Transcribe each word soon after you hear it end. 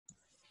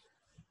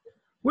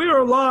We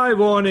are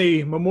live on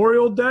a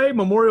Memorial Day,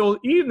 Memorial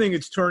Evening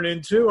it's turned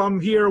into.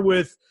 I'm here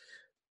with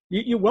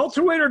you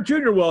welterweight or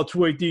junior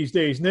welterweight these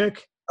days,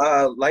 Nick?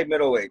 Light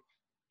middleweight.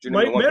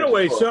 Light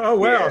middleweight. So, oh,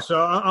 wow. Yeah. So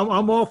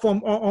I'm off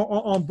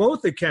on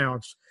both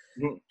accounts.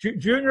 Mhm.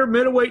 Junior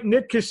middleweight,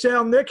 Nick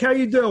Casal. Nick, how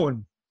you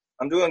doing?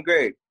 I'm doing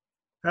great.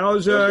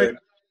 How's Good.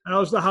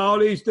 how's the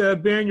holidays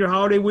been? Your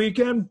holiday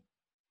weekend?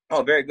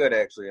 Oh, very good,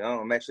 actually.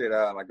 I'm actually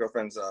at my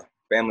girlfriend's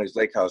family's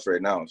lake house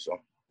right now, so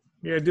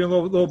Yeah, doing a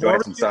little enjoying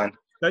barbecue. some sun.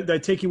 Did I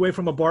take you away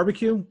from a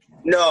barbecue?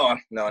 No,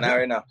 not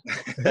right now.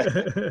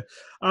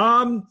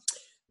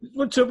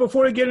 So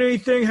before I get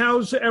anything,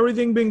 how's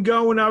everything been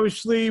going?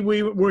 Obviously,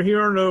 we're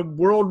here in a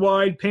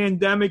worldwide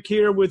pandemic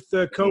here with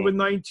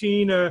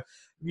COVID-19.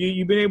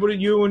 You've been able to,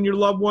 you and your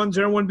loved ones,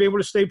 everyone be able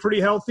to stay pretty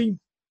healthy?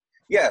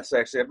 Yes,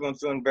 actually, everyone's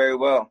doing very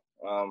well.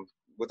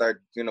 With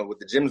our, with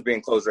the gyms being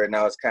closed right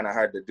now, it's kind of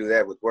hard to do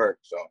that with work.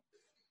 So,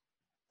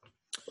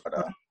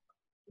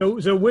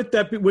 So with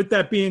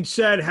that being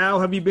said, how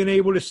have you been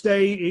able to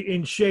stay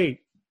in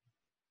shape?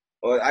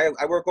 well,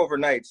 I work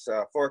overnights,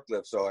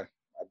 forklift, so I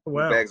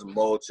Wow. bags of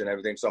mulch and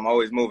everything. So I'm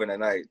always moving at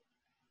night.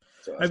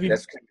 So that's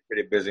kind of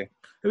pretty busy.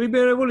 Have you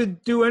been able to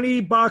do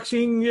any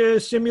boxing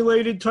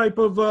simulated type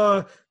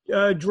of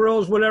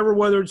drills, whatever,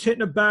 whether it's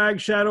hitting a bag,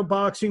 shadow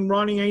boxing,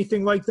 running,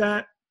 anything like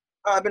that?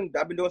 I've been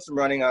doing some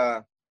running.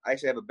 I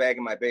actually have a bag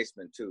in my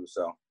basement too,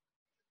 so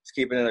just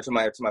keeping it until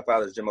my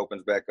father's gym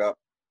opens back up.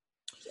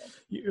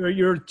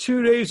 You're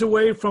 2 days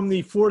away from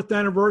the 4th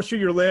anniversary,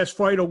 your last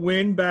fight, a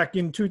win back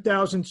in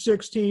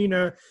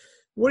 2016.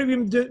 What have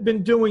you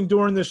been doing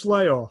during this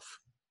layoff?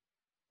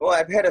 Well,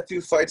 I've had a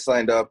few fights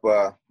lined up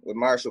with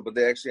Marshall, but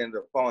they actually ended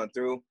up falling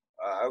through.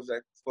 I was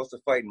supposed to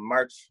fight in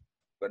March,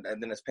 but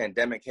then this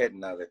pandemic hit,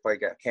 and the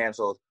fight got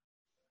canceled.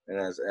 And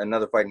there's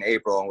another fight in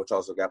April, which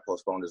also got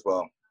postponed as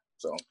well.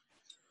 So,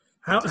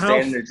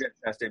 staying in the gym,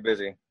 trying to stay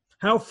busy.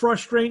 How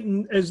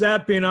frustrating has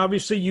that been?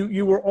 Obviously,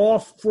 you were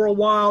off for a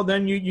while,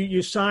 then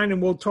you signed, and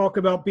we'll talk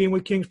about being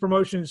with King's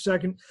Promotion in a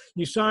second.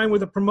 You signed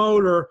with a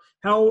promoter.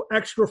 How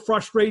extra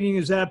frustrating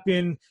has that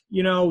been,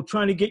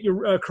 trying to get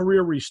your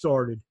career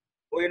restarted?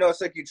 Well, it's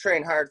like you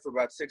train hard for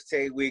about 6 to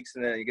 8 weeks,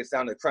 and then it gets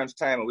down to crunch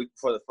time a week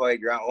before the fight.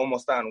 You're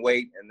almost on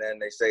weight, and then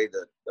they say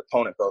the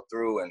opponent fell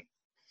through, and,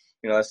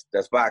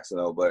 that's boxing,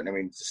 though. But,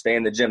 to stay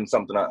in the gym,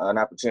 an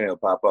opportunity will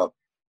pop up.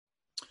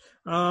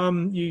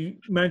 You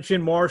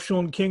mentioned Marshall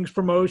and King's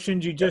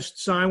Promotions. You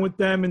just signed with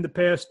them in the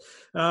past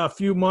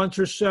few months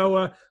or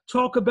so.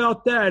 Talk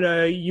about that.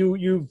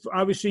 You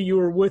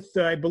were with,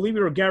 I believe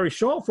you were Gary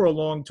Shaw for a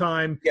long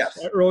time. Yes.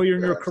 Earlier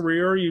in your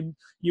career,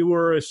 you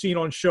were seen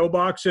on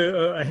Showbox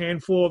a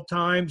handful of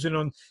times and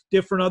on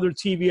different other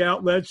TV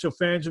outlets. So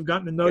fans have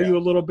gotten to know you a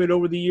little bit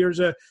over the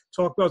years.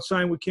 Talk about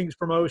signing with King's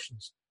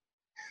Promotions.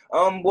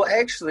 Well,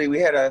 actually,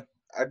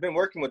 I've been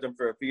working with them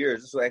for a few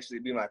years. This will actually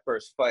be my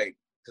first fight.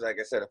 Because,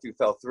 like I said, a few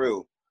fell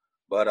through.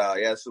 But,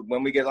 so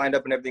when we get lined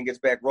up and everything gets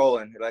back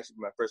rolling, it'll actually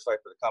be my first fight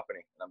for the company,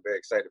 and I'm very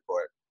excited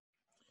for it.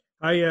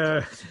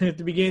 At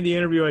the beginning of the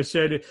interview, I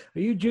said, are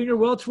you junior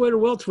welterweight or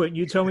welterweight? And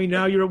you tell me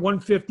now you're at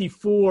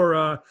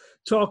 154.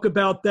 Talk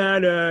about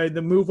that,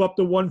 the move up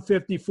to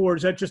 154.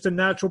 Is that just a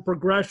natural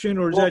progression,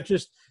 or is that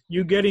just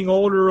you getting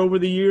older over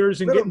the years?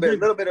 And a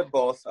little bit of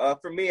both.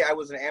 For me, I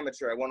was an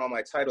amateur. I won all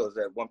my titles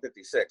at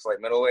 156, like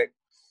middleweight.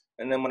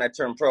 And then when I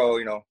turned pro,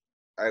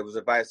 I was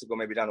advised to go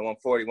maybe down to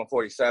 140,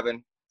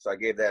 147, so I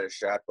gave that a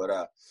shot. But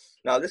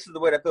no, this is the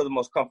weight I feel the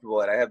most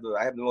comfortable at. I have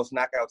the most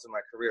knockouts in my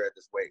career at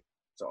this weight.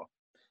 So,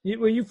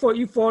 you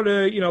fought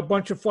a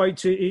bunch of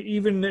fights,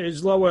 even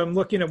as low. I'm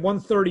looking at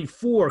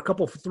 134, a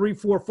couple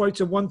 3-4 fights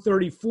at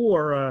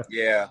 134.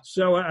 Yeah.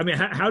 So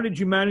how did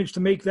you manage to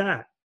make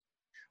that?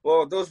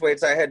 Well, those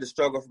weights I had to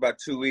struggle for about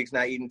 2 weeks,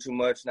 not eating too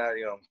much, not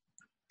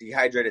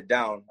dehydrated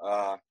down.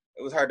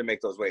 It was hard to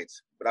make those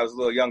weights, but I was a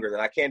little younger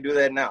then. I can't do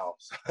that now.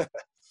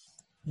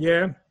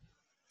 Yeah.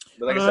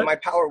 But like I said, my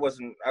power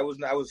wasn't – I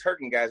was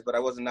hurting guys, but I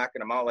wasn't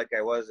knocking them out like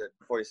I was at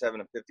 47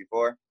 and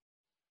 54.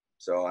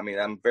 So,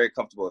 I'm very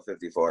comfortable at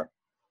 54.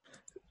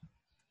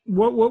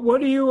 What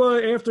do you,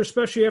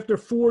 especially after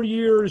 4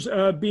 years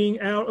being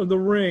out of the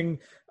ring,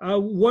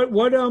 what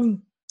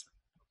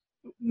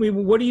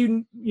do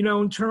you,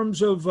 in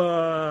terms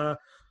of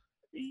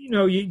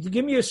you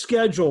give me a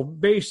schedule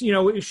based,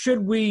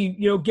 should we,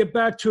 get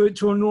back to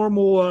a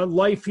normal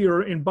life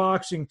here in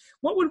boxing?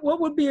 What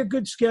would be a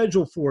good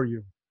schedule for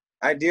you?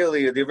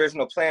 Ideally, the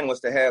original plan was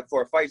to have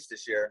 4 fights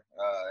this year.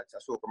 I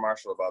spoke with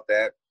Marshall about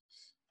that.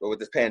 But with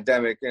this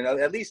pandemic,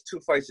 at least 2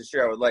 fights this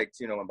year, I would like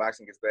to, when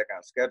boxing gets back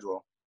on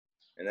schedule.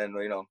 And then,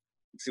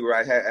 see where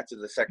I had after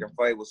the second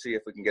fight. We'll see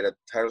if we can get a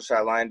title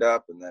shot lined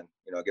up and then,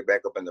 get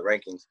back up in the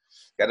rankings.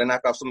 Got to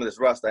knock off some of this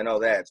rust. I know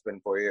that. It's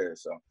been 4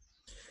 years, so.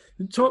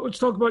 Let's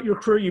talk about your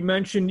career. You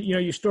mentioned,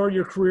 you started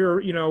your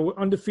career,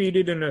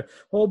 undefeated in a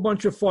whole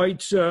bunch of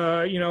fights, like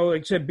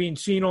I said, being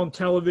seen on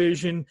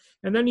television.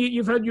 And then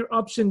you've had your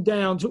ups and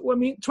downs.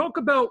 Talk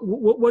about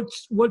what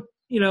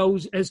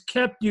has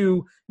kept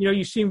you,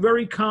 you seem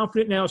very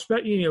confident now,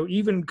 especially,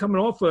 even coming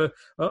off a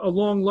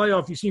long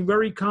layoff. You seem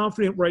very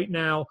confident right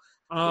now.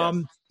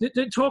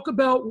 Talk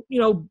about,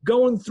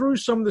 going through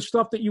some of the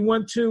stuff that you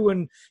went to.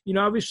 And,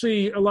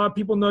 obviously a lot of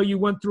people know you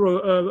went through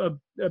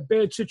a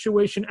bad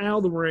situation out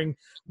of the ring.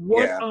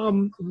 What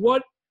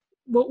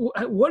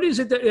is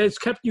it that has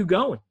kept you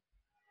going?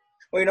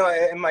 Well,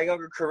 in my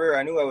younger career,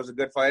 I knew I was a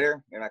good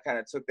fighter, and I kind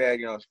of took that,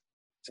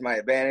 to my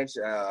advantage.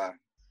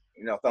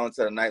 Fell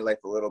into the nightlife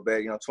a little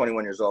bit,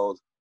 21 years old.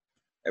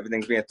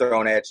 Everything's being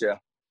thrown at you.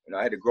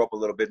 I had to grow up a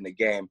little bit in the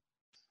game.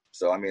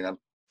 So, I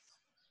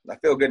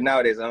feel good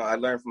nowadays. I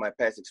learned from my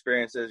past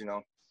experiences,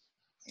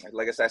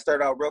 Like I said, I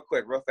started out real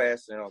quick, real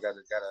fast, got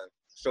a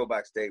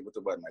showbox date with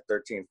my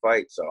 13th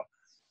fight. So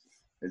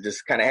it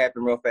just kind of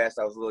happened real fast.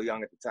 I was a little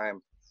young at the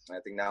time. I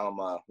think now I'm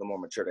a little more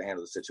mature to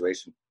handle the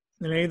situation.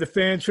 And any of the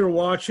fans who are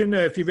watching,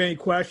 if you have any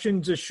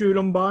questions, just shoot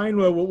them by, and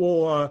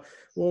we'll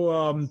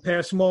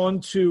pass them on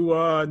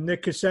to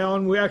Nick Casal.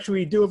 And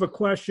we do have a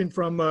question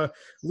from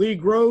Lee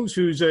Groves,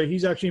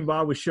 he's actually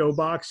involved with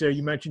Showbox.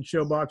 You mentioned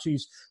Showbox.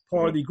 He's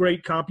part of the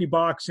great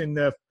CompuBox and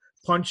the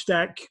Punch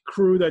Stack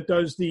crew that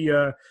does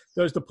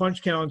the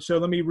punch count. So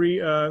let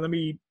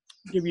me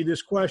give you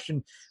this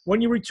question. When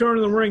you return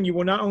to the ring, you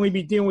will not only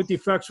be dealing with the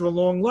effects of a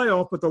long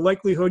layoff, but the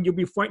likelihood you'll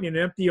be fighting in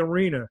an empty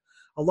arena.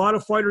 A lot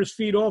of fighters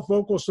feed off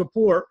vocal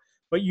support,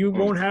 but you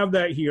won't have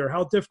that here.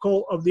 How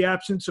difficult of the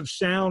absence of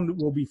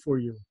sound will be for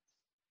you?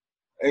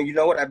 And you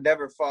know what? I've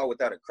never fought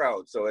without a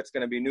crowd, so it's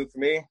going to be new for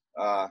me.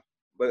 But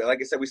like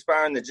I said, we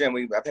spar in the gym.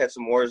 I've had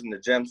some wars in the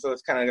gym, so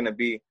it's kind of going to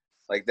be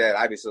like that.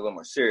 Obviously, a little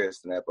more serious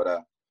than that.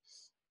 But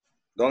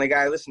the only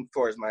guy I listen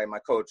for is my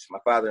coach, my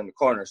father in the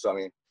corner. So,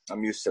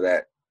 I'm used to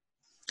that.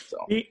 So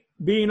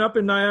being up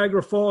in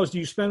Niagara Falls, do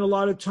you spend a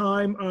lot of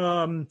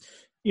time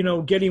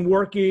getting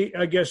work,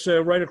 I guess,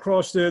 right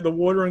across the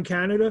water in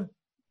Canada?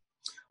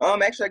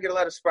 Actually, I get a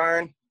lot of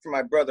sparring from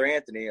my brother,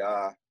 Anthony.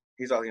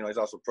 He's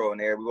also pro in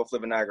there. We both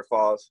live in Niagara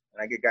Falls,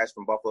 and I get guys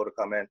from Buffalo to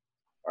come in,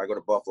 or I go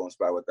to Buffalo and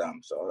spar with them.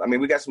 So,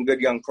 we got some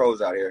good young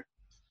pros out here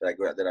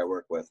that I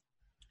work with.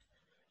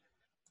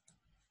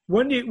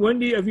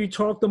 Have you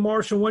talked to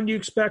Marshall? When do you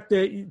expect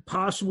that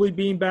possibly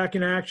being back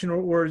in action,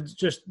 or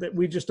just that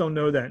we just don't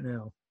know that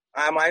now?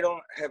 I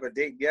don't have a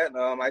date yet.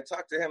 I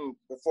talked to him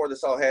before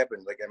this all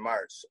happened, like in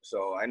March.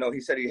 So I know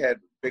he said he had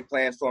big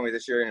plans for me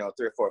this year,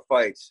 3 or 4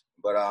 fights.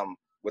 But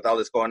with all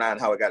this going on,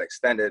 how it got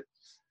extended,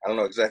 I don't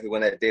know exactly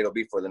when that date will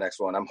be for the next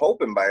one. I'm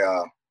hoping by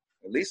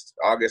at least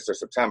August or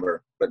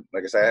September. But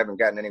like I said, I haven't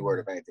gotten any word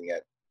of anything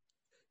yet.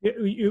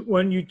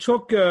 When you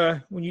took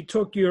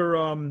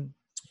your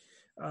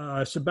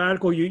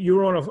sabbatical, you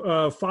were on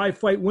a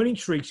 5-fight winning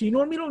streak. So you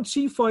normally don't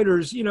see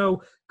fighters,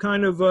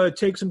 kind of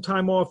take some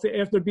time off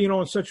after being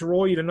on such a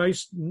roll. You had a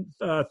nice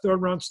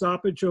third-round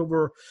stoppage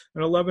over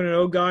an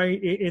 11-0 guy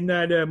in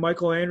that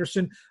Michael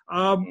Anderson.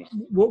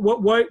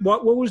 What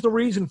was the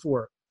reason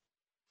for it?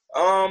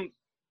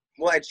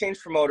 Well, I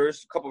changed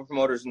promoters, a couple of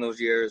promoters in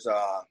those years.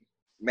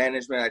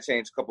 Management, I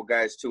changed a couple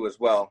guys too as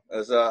well.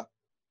 As I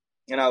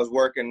was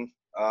working.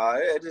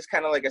 It just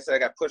kind of, like I said, I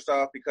got pushed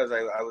off because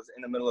I was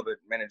in the middle of a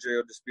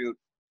managerial dispute,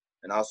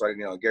 and also,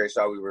 Gary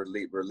saw we were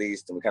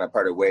released, and we kind of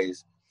parted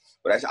ways.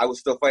 But I was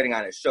still fighting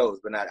on his shows,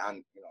 but not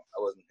on, I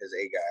wasn't his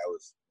A guy. I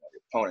was the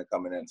opponent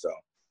coming in. So,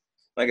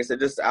 like I said,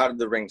 just out of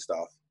the ring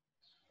stuff.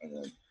 And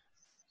then,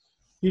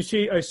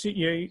 I see.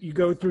 You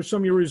go through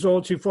some of your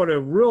results. You fought a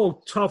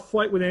real tough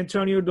fight with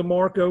Antonio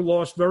DeMarco.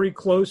 Lost very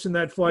close in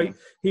that fight. Mm-hmm.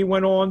 He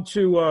went on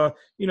to,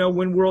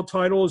 win world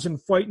titles and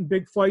fight in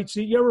big fights.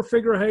 You ever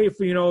figure, hey, if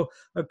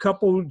a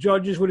couple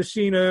judges would have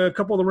seen a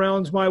couple of the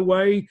rounds my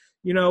way,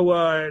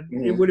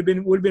 it would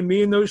have been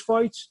me in those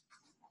fights?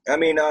 Yeah,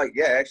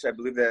 actually, I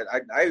believe that.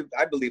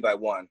 I believe I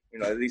won.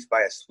 At least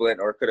by a split,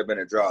 or it could have been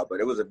a draw.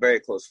 But it was a very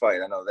close fight.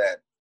 I know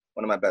that.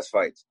 One of my best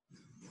fights.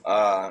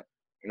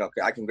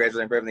 I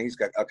congratulate him for everything he's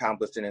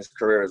accomplished in his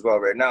career as well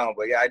right now.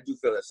 But, yeah, I do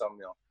feel that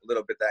a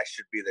little bit that I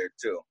should be there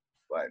too.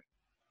 But,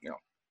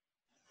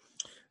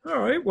 All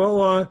right.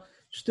 Well,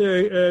 just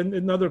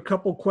another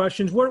couple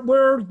questions.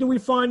 Where do we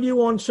find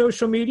you on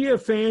social media?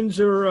 Fans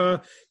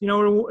or,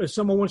 if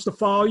someone wants to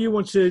follow you,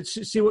 wants to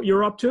see what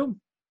you're up to?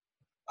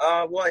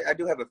 Well, I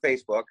do have a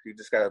Facebook. You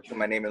just got to put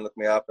my name and look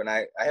me up. And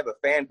I have a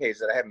fan page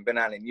that I haven't been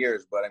on in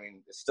years, but,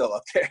 it's still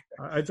up there.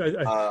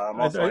 I'm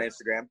also on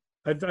Instagram.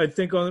 I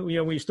think when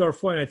you start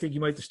fighting, I think you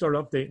might have to start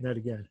updating that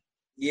again.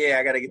 Yeah,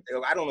 I got to get.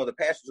 I don't know the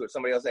password to it.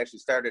 Somebody else actually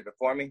started it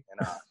for me,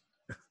 and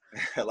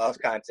I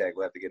lost contact.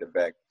 We'll have to get it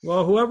back.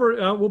 Well,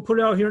 whoever we'll put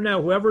it out here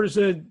now. Whoever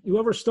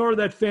started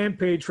that fan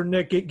page for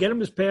Nick, get him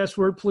his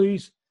password,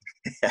 please.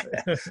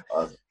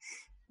 Awesome.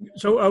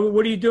 So,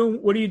 what are you doing?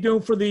 What are you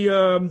doing for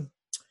the?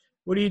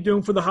 What are you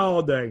doing for the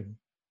holiday?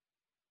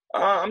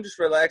 I'm just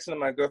relaxing at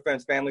my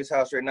girlfriend's family's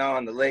house right now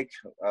on the lake,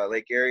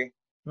 Lake Erie.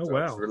 Oh, so wow!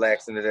 I'm just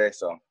relaxing today,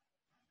 so.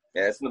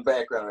 Yeah, it's in the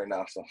background right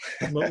now. So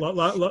a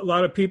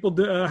lot of people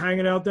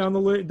hanging out down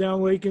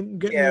lake and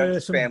getting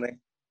some family.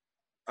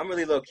 I'm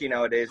really low key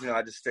nowadays.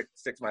 I just stick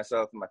to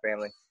myself and my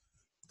family.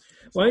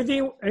 Well,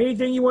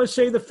 anything you want to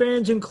say to the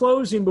fans in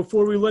closing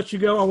before we let you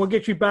go? I want to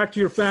get you back to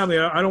your family.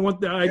 I don't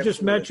want. I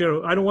just met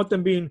you. I don't want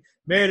them being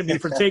mad at me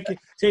for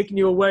taking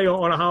you away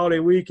on a holiday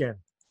weekend.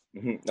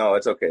 No,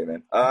 it's okay,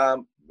 man.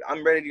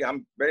 I'm ready.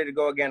 I'm ready to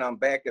go again. I'm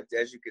back,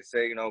 as you could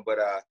say, you know. But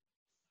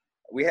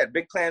we had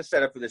big plans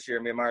set up for this year,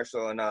 me and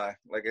Marshall, and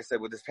like I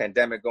said, with this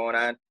pandemic going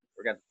on,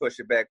 we're going to push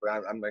it back.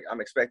 But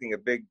I'm expecting a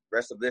big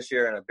rest of this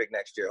year and a big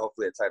next year.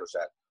 Hopefully, a title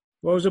shot.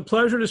 Well, it was a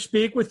pleasure to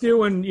speak with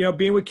you, and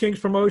being with Kings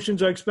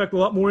Promotions, I expect a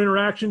lot more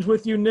interactions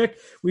with you, Nick.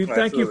 We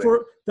thank you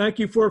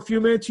for a few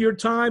minutes of your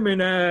time,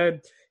 and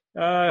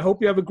I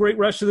hope you have a great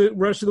rest of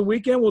the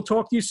weekend. We'll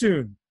talk to you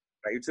soon.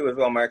 Right, you too as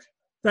well, Mark.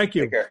 Thank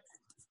you. Take care.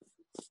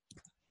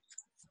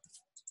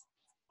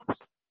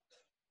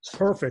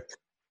 Perfect.